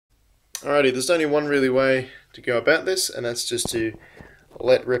Alrighty, there's only one really way to go about this, and that's just to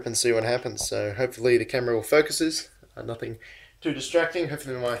let rip and see what happens. So hopefully the camera will focuses, nothing too distracting.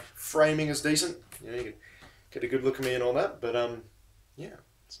 Hopefully my framing is decent. You know, you can get a good look at me and all that. But yeah,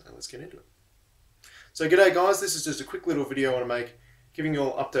 so let's get into it. So g'day guys, this is just a quick little video I want to make, giving you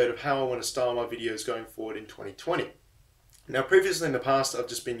all an update of how I want to style my videos going forward in 2020. Now previously in the past I've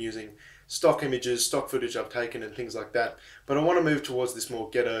just been using stock images, stock footage I've taken and things like that, but I want to move towards this more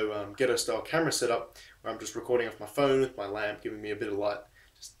ghetto style camera setup where I'm just recording off my phone with my lamp giving me a bit of light,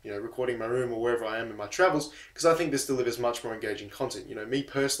 just recording my room or wherever I am in my travels, because I think this delivers much more engaging content. Me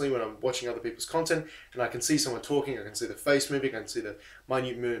personally, when I'm watching other people's content and I can see someone talking, I can see the face moving, I can see the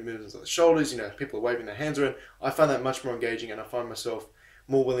minute movements of the shoulders, people are waving their hands around, I find that much more engaging and I find myself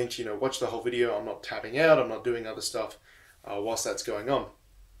more willing to watch the whole video. I'm not tapping out, I'm not doing other stuff whilst that's going on.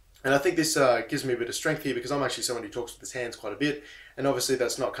 And I think this gives me a bit of strength here because I'm actually someone who talks with his hands quite a bit, and obviously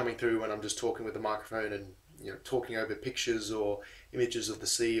that's not coming through when I'm just talking with the microphone and talking over pictures or images of the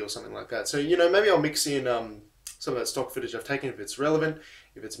sea or something like that. So maybe I'll mix in some of that stock footage I've taken if it's relevant,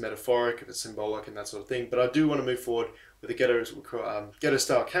 if it's metaphoric, if it's symbolic and that sort of thing. But I do want to move forward with a ghetto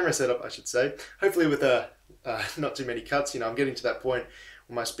style camera setup, I should say. Hopefully with not too many cuts. I'm getting to that point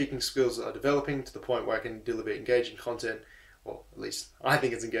where my speaking skills are developing to the point where I can deliver engaging content. Well, at least I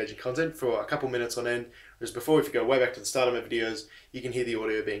think it's engaging content for a couple minutes on end, whereas before, if you go way back to the start of my videos, you can hear the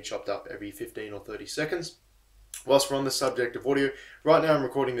audio being chopped up every 15 or 30 seconds. Whilst we're on the subject of audio, right now I'm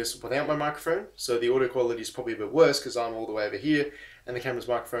recording this without my microphone, so the audio quality is probably a bit worse because I'm all the way over here and the camera's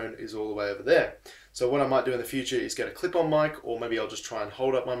microphone is all the way over there. So what I might do in the future is get a clip-on mic, or maybe I'll just try and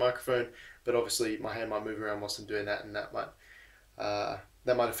hold up my microphone, but obviously my hand might move around whilst I'm doing that, and that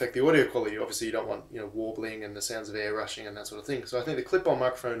might affect the audio quality. Obviously you don't want warbling and the sounds of air rushing and that sort of thing. So I think the clip-on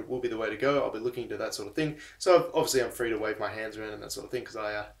microphone will be the way to go. I'll be looking to that sort of thing. So obviously I'm free to wave my hands around and that sort of thing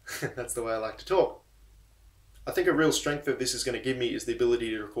because that's the way I like to talk. I think a real strength that this is going to give me is the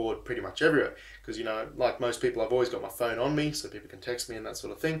ability to record pretty much everywhere. Because like most people, I've always got my phone on me so people can text me and that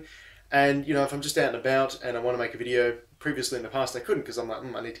sort of thing. And if I'm just out and about and I want to make a video, previously in the past I couldn't because I'm like,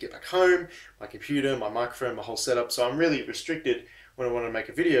 I need to get back home, my computer, my microphone, my whole setup. So I'm really restricted when I want to make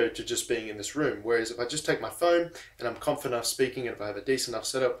a video to just being in this room. Whereas if I just take my phone and I'm confident enough speaking, and if I have a decent enough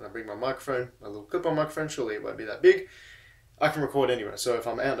setup and I bring my microphone, my little clip-on microphone, surely it won't be that big, I can record anywhere. So if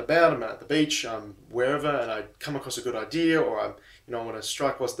I'm out and about, I'm at the beach, I'm wherever, and I come across a good idea, or I want to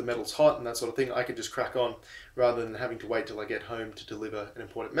strike whilst the metal's hot and that sort of thing, I can just crack on rather than having to wait till I get home to deliver an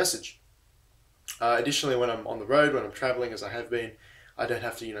important message. Additionally, when I'm on the road, when I'm traveling, as I have been, I don't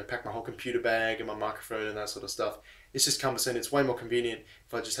have to pack my whole computer bag and my microphone and that sort of stuff. It's just cumbersome. It's way more convenient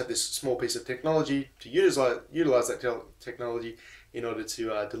if I just have this small piece of technology to utilize that technology in order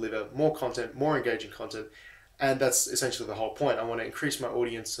to deliver more content, more engaging content. And that's essentially the whole point. I want to increase my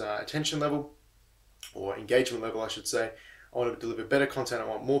audience attention level, or engagement level, I should say. I want to deliver better content. I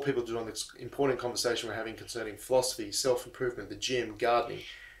want more people to join this important conversation we're having concerning philosophy, self-improvement, the gym, gardening,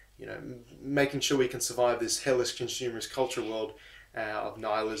 making sure we can survive this hellish consumerist culture world of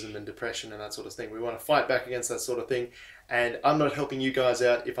nihilism and depression and that sort of thing. We want to fight back against that sort of thing, and I'm not helping you guys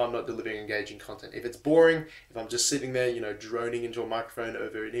out if I'm not delivering engaging content. If it's boring, if I'm just sitting there, droning into a microphone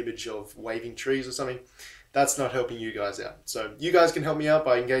over an image of waving trees or something, that's not helping you guys out. So you guys can help me out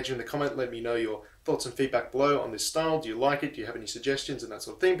by engaging in the comment. Let me know your thoughts and feedback below on this style. Do you like it? Do you have any suggestions and that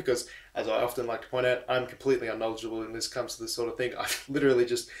sort of thing? Because as I often like to point out, I'm completely unknowledgeable when this comes to this sort of thing. I literally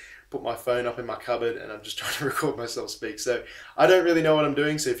just put my phone up in my cupboard and I'm just trying to record myself speak. So I don't really know what I'm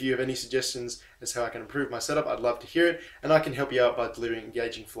doing. So if you have any suggestions as to how I can improve my setup, I'd love to hear it. And I can help you out by delivering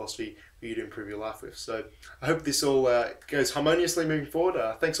engaging philosophy for you to improve your life with. So I hope this all goes harmoniously moving forward.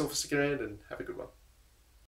 Thanks all for sticking around and have a good one.